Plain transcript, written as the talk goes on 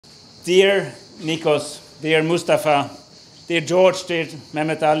Dear Nicos, dear Mustafa, dear George, dear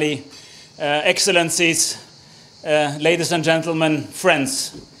Mehmet Ali, Excellencies, ladies and gentlemen,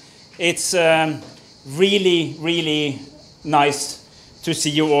 friends, it's really, really nice to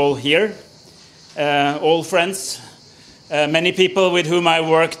see you all here, all friends, many people with whom I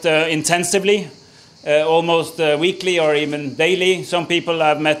worked intensively, almost weekly or even daily. Some people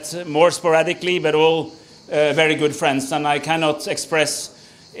I've met more sporadically, but all very good friends, and I cannot express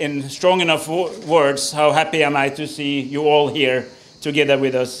in strong enough words how happy am I to see you all here together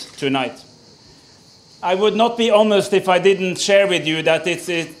with us tonight. I would not be honest if I didn't share with you that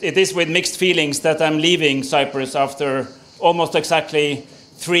it is with mixed feelings that I'm leaving Cyprus after almost exactly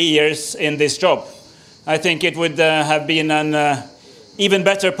 3 years in this job. I think it would have been an even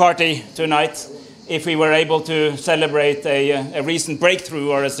better party tonight if we were able to celebrate a recent breakthrough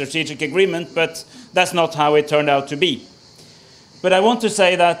or a strategic agreement, but that's not how it turned out to be. But I want to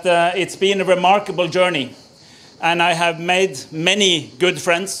say that it's been a remarkable journey, and I have made many good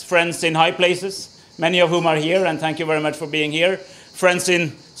friends, friends in high places, many of whom are here, and thank you very much for being here, friends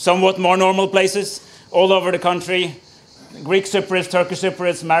in somewhat more normal places all over the country, Greek Cypriots, Turkish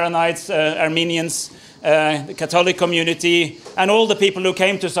Cypriots, Maronites, Armenians, the Catholic community, and all the people who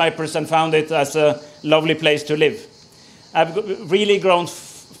came to Cyprus and found it as a lovely place to live. I've really grown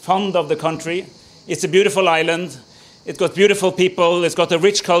fond of the country. It's a beautiful island. It's got beautiful people. It's got a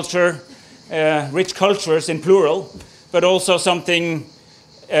rich culture, rich cultures in plural, but also something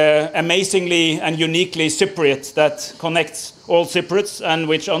amazingly and uniquely Cypriot that connects all Cypriots and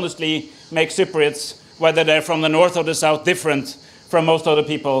which honestly makes Cypriots, whether they're from the north or the south, different from most other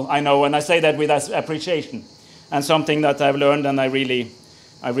people I know. And I say that with appreciation, and something that I've learned and I really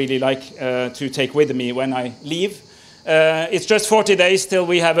like to take with me when I leave. It's just 40 days till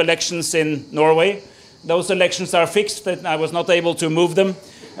we have elections in Norway. Those elections are fixed, and I was not able to move them.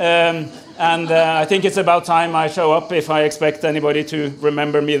 I think it's about time I show up if I expect anybody to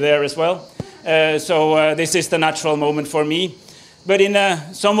remember me there as well. So this is the natural moment for me. But in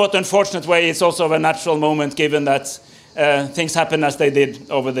a somewhat unfortunate way, it's also a natural moment given that things happen as they did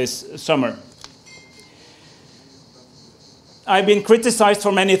over this summer. I've been criticized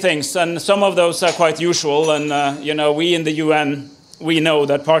for many things, and some of those are quite usual. And, you know, we in the UN, we know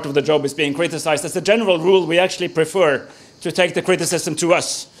that part of the job is being criticized. As a general rule, we actually prefer to take the criticism to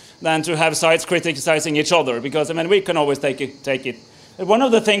us than to have sides criticizing each other, because, I mean, we can always take it. But one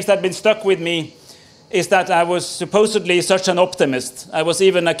of the things that has been stuck with me is that I was supposedly such an optimist. I was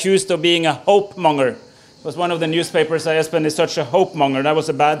even accused of being a hope monger. It was one of the newspapers said, Espen is such a hope monger. That was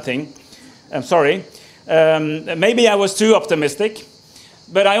a bad thing. I'm sorry. Maybe I was too optimistic,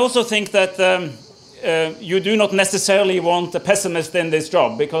 but I also think that you do not necessarily want a pessimist in this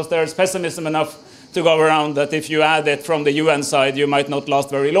job, because there's pessimism enough to go around that if you add it from the UN side, you might not last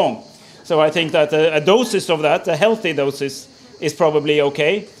very long. So I think that a dosage of that, a healthy dosage, is probably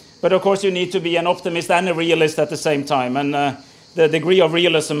okay. But of course, you need to be an optimist and a realist at the same time. And the degree of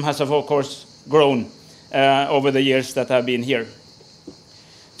realism has, of course, grown over the years that I've been here.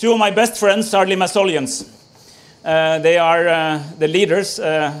 Two of my best friends are Limassolians. They are the leaders,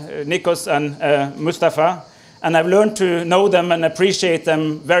 Nicos and Mustafa, and I've learned to know them and appreciate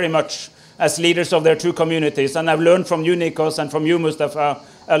them very much as leaders of their two communities. And I've learned from you, Nicos, and from you, Mustafa,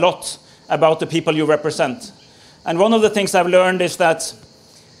 a lot about the people you represent. And one of the things I've learned is that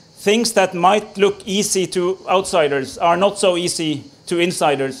things that might look easy to outsiders are not so easy to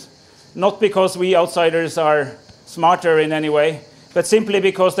insiders. Not because we outsiders are smarter in any way, but simply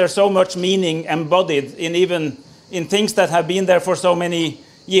because there's so much meaning embodied in things that have been there for so many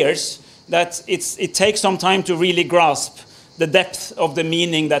years that it takes some time to really grasp the depth of the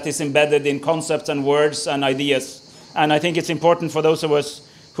meaning that is embedded in concepts and words and ideas. And I think it's important for those of us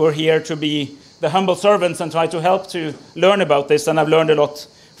who are here to be the humble servants and try to help to learn about this. And I've learned a lot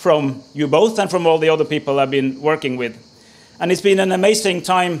from you both and from all the other people I've been working with. And it's been an amazing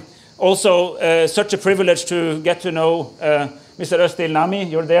time. Also, such a privilege to get to know Mr. Öztil Nami,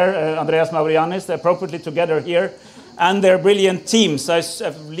 you're there, Andreas Mavrianis, they're appropriately together here, and their brilliant teams.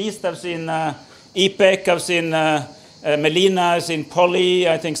 At least I've seen Ipek, I've seen Melina, I've seen Polly,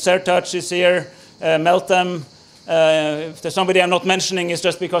 I think Sertac is here, Meltem. If there's somebody I'm not mentioning, it's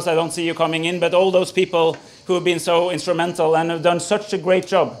just because I don't see you coming in, but all those people who have been so instrumental and have done such a great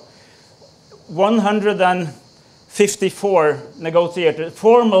job. 154 negotiators,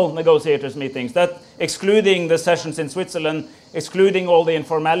 formal negotiators meetings, that excluding the sessions in Switzerland, excluding all the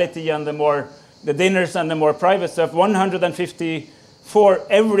informality and the dinners and the more private stuff, 154,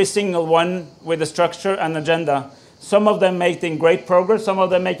 every single one with a structure and agenda. Some of them making great progress, some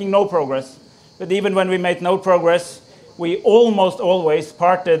of them making no progress. But even when we made no progress, we almost always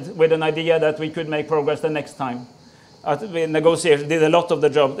parted with an idea that we could make progress the next time. We negotiated, did a lot of the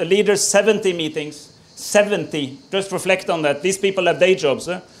job. The leaders, 70 meetings, 70. Just reflect on that. These people have day jobs.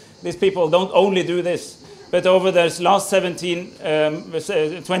 These people don't only do this. But over the last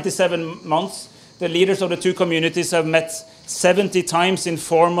 27 months, the leaders of the two communities have met 70 times in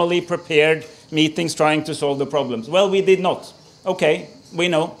formally prepared meetings trying to solve the problems. Well, we did not. Okay, we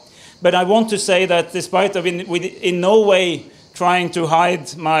know. But I want to say that despite of in no way trying to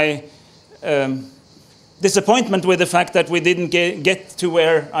hide my disappointment with the fact that we didn't get to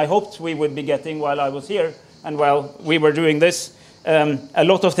where I hoped we would be getting while I was here and while we were doing this, a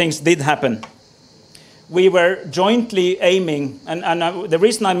lot of things did happen. We were jointly aiming, and the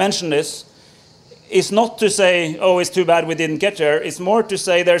reason I mention this is not to say, oh, it's too bad we didn't get there. It's more to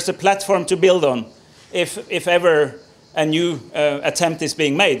say there's a platform to build on if ever a new attempt is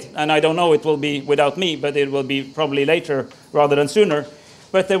being made. And I don't know, it will be without me, but it will be probably later rather than sooner.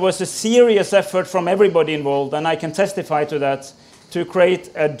 But there was a serious effort from everybody involved, and I can testify to that, to create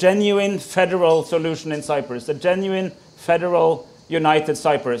a genuine federal solution in Cyprus, a genuine federal united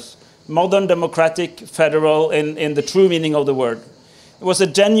Cyprus, modern democratic federal in the true meaning of the word. It was a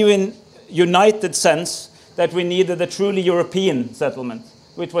genuine united sense that we needed a truly European settlement,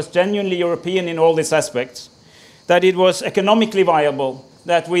 which was genuinely European in all its aspects, that it was economically viable,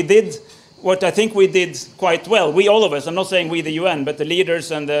 that we did what I think we did quite well. We, all of us, I'm not saying we, the UN, but the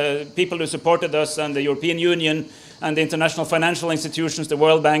leaders and the people who supported us and the European Union and the international financial institutions, the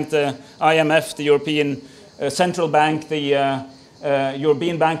World Bank, the IMF, the European Central Bank, the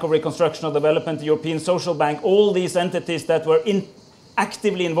European Bank of Reconstruction and Development, the European Social Bank, all these entities that were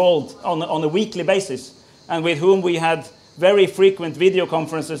actively involved on a weekly basis and with whom we had very frequent video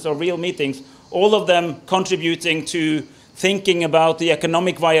conferences or real meetings, all of them contributing to thinking about the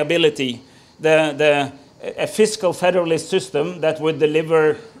economic viability, a fiscal federalist system that would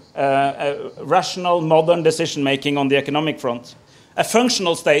deliver a rational, modern decision-making on the economic front, a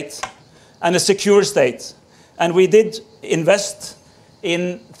functional state and a secure state. And we did invest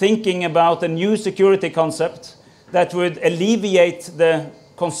in thinking about a new security concept that would alleviate the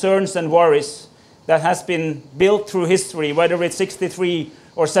concerns and worries that has been built through history, whether it's 63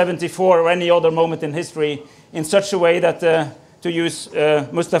 or 74 or any other moment in history, in such a way that, to use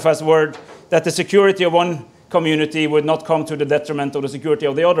Mustafa's word, that the security of one community would not come to the detriment of the security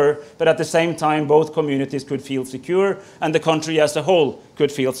of the other, but at the same time both communities could feel secure and the country as a whole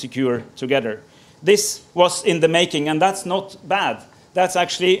could feel secure together. This was in the making, and that's not bad. That's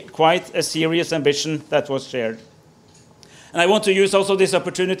actually quite a serious ambition that was shared. And I want to use also this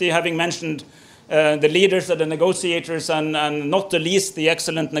opportunity, having mentioned the leaders and the negotiators, and not the least the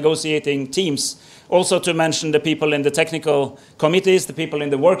excellent negotiating teams, also to mention the people in the technical committees, the people in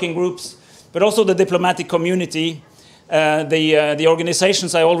the working groups, but also the diplomatic community, the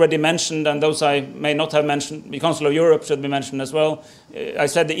organizations I already mentioned, and those I may not have mentioned. The Council of Europe should be mentioned as well. I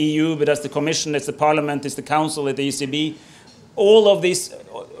said the EU, but that's the Commission, it's the Parliament, it's the Council, it's the ECB. All of these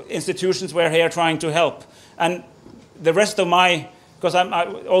institutions were here trying to help. And the rest of my, because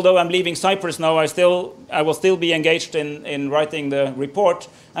although I'm leaving Cyprus now, I will still be engaged in writing the report,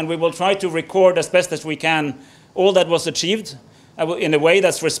 and we will try to record as best as we can all that was achieved in a way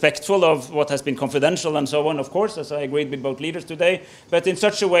that's respectful of what has been confidential and so on, of course, as I agreed with both leaders today, but in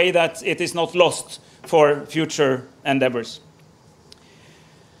such a way that it is not lost for future endeavors.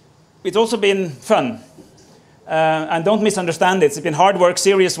 It's also been fun. And don't misunderstand it. It's been hard work,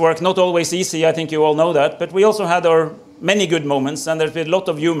 serious work, not always easy. I think you all know that. But we also had our many good moments, and there's been a lot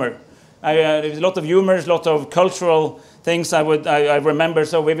of humor. There's a lot of humor, a lot of cultural things. I remember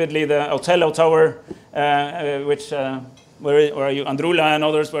so vividly the Otello Tower, which where you, Andrula and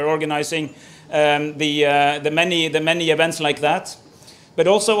others were organizing, the many events like that. But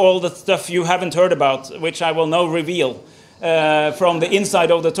also all the stuff you haven't heard about, which I will now reveal. From the inside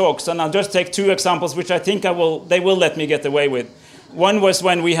of the talks, and I'll just take two examples which I think they will let me get away with. One was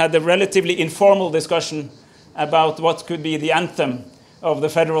when we had a relatively informal discussion about what could be the anthem of the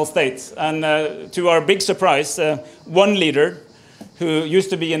federal state, and to our big surprise, one leader who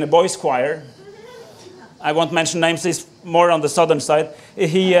used to be in a boys' choir, I won't mention names, he's more on the southern side,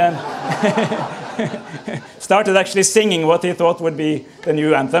 he started actually singing what he thought would be the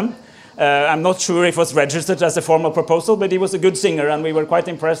new anthem. I'm not sure if it was registered as a formal proposal, but he was a good singer, and we were quite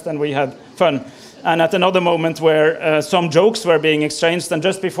impressed, and we had fun. And at another moment where some jokes were being exchanged, and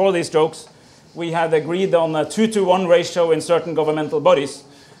just before these jokes, we had agreed on a 2-to-1 ratio in certain governmental bodies.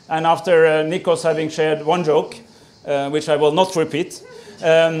 And after Nicos having shared one joke, which I will not repeat,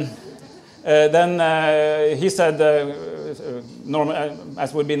 then he said,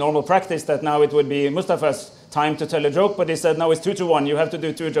 as would be normal practice, that now it would be Mustafa's time to tell a joke, but he said, no, it's 2-to-1. You have to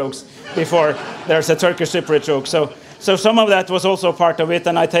do 2 jokes before there's a Turkish Cypriot joke. So some of that was also part of it,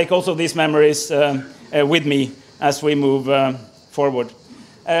 and I take also these memories with me as we move forward.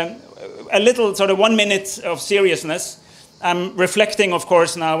 A little sort of 1 minute of seriousness. I'm reflecting, of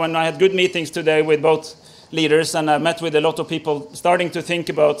course, now, when I had good meetings today with both leaders, and I met with a lot of people starting to think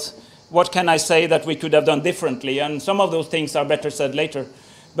about what can I say that we could have done differently, and some of those things are better said later.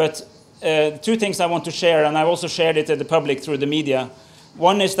 But 2 things I want to share, and I've also shared it to the public through the media.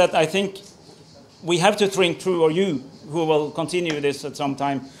 One is that I think we have to think through, or you who will continue this at some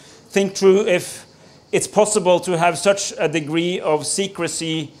time, think through if it's possible to have such a degree of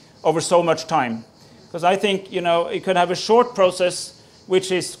secrecy over so much time. Because I think, you could have a short process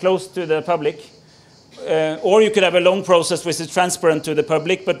which is close to the public, or you could have a long process which is transparent to the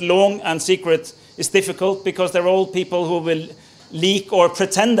public, but long and secret is difficult because they're all people who will leak or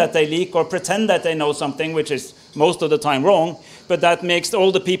pretend that they leak or pretend that they know something, which is most of the time wrong, but that makes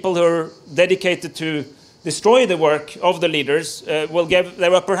all the people who are dedicated to destroy the work of the leaders will give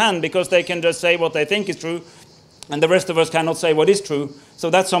their upper hand because they can just say what they think is true, and the rest of us cannot say what is true. So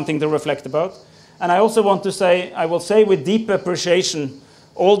that's something to reflect about. And I also want to say, I will say with deep appreciation,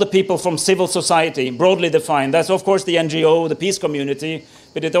 all the people from civil society, broadly defined. That's, of course, the NGO, the peace community,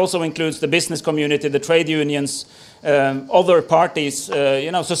 but it also includes the business community, the trade unions, other parties,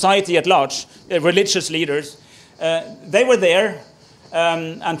 society at large, religious leaders. They were there,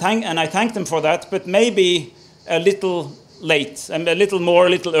 and I thank them for that, but maybe a little late, and a little more, a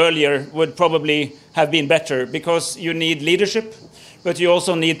little earlier would probably have been better, because you need leadership, but you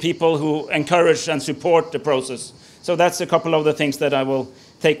also need people who encourage and support the process. So that's a couple of the things that I will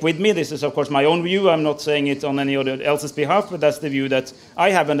take with me. This is, of course, my own view. I'm not saying it on any other else's behalf, but that's the view that I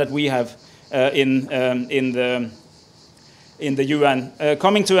have and that we have in the UN.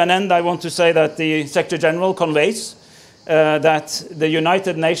 Coming to an end, I want to say that the Secretary General conveys that the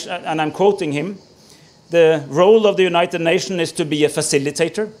United Nations, and I'm quoting him, the role of the United Nations is to be a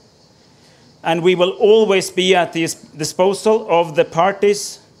facilitator, and we will always be at the disposal of the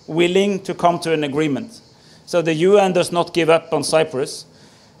parties willing to come to an agreement. So the UN does not give up on Cyprus,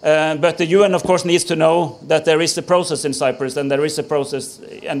 but the UN, of course, needs to know that there is a process in Cyprus, and there is a process,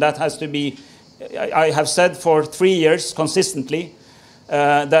 and that has to be, I have said for 3 years consistently,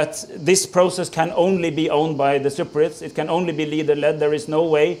 that this process can only be owned by the Cypriots. It can only be leader-led. There is no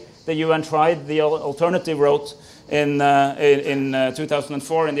way. The UN tried the alternative route in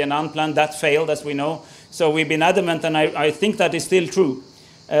 2004 in the Annan plan. That failed, as we know. So we've been adamant, and I think that is still true.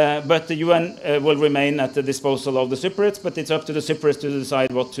 But the UN will remain at the disposal of the Cypriots, but it's up to the Cypriots to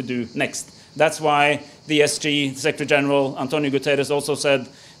decide what to do next. That's why the SG, Secretary General Antonio Guterres, also said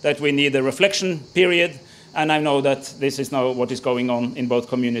that we need a reflection period, and I know that this is now what is going on in both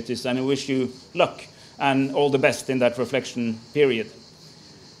communities, and I wish you luck and all the best in that reflection period.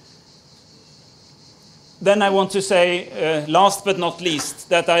 Then I want to say, last but not least,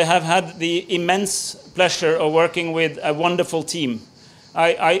 that I have had the immense pleasure of working with a wonderful team.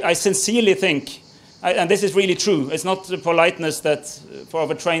 I sincerely think, and this is really true, it's not the politeness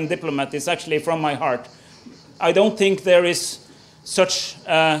of a trained diplomat, it's actually from my heart. I don't think there is such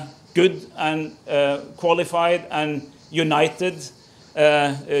a good and qualified and united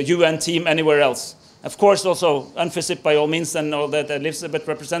UN team anywhere else. Of course, also UNFICYP by all means and all that Elizabeth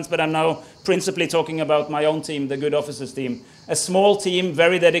represents, but I'm now principally talking about my own team, the Good Officers team. A small team,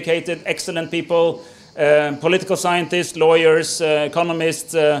 very dedicated, excellent people, political scientists, lawyers,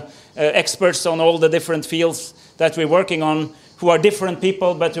 economists, experts on all the different fields that we're working on, who are different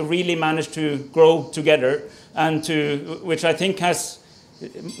people, but who really manage to grow together, and which I think has,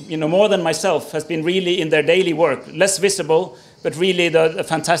 more than myself, has been really in their daily work, less visible, but really a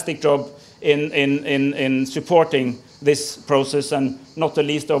fantastic job in supporting this process, and not the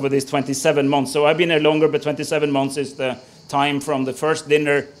least over these 27 months. So I've been here longer, but 27 months is the time from the first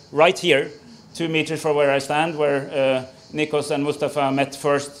dinner right here, 2 meters from where I stand, where Nicos and Mustafa met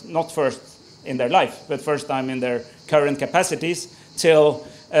first, not first in their life, but first time in their current capacities, till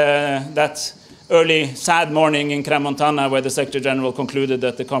that early sad morning in Crans-Montana, where the Secretary General concluded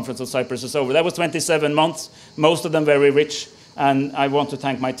that the Conference of Cyprus is over. That was 27 months, most of them very rich, and I want to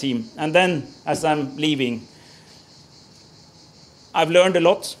thank my team. And then, as I'm leaving, I've learned a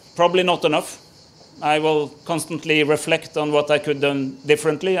lot, probably not enough. I will constantly reflect on what I could have done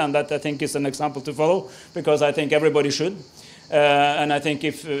differently, and that I think is an example to follow, because I think everybody should. And I think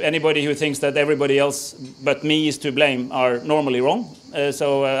if anybody who thinks that everybody else but me is to blame are normally wrong.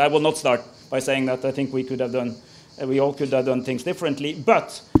 So I will not start by saying that. I think we all could have done things differently.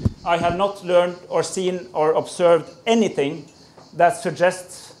 But I have not learned or seen or observed anything that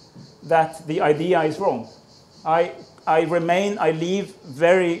suggests that the idea is wrong. I leave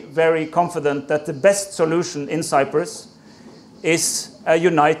very, very confident that the best solution in Cyprus is a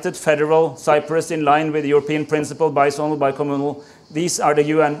united federal Cyprus in line with the European principle, bizonal, bicommunal. These are the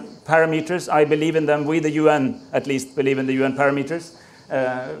UN parameters. I believe in them. We, the UN, at least, believe in the UN parameters.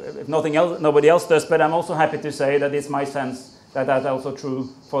 If nothing else, nobody else does, but I'm also happy to say that it's my sense that that's also true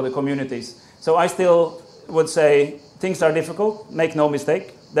for the communities. So I still would say things are difficult, make no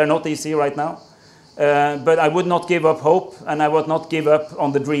mistake. They're not easy right now. But I would not give up hope, and I would not give up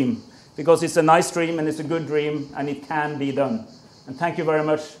on the dream, because it's a nice dream and it's a good dream and it can be done. And thank you very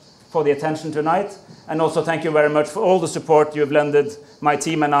much for the attention tonight, and also thank you very much for all the support you have lended my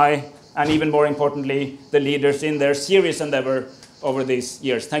team and I, and even more importantly, the leaders in their serious endeavor over these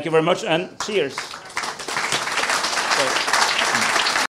years. Thank you very much, and cheers.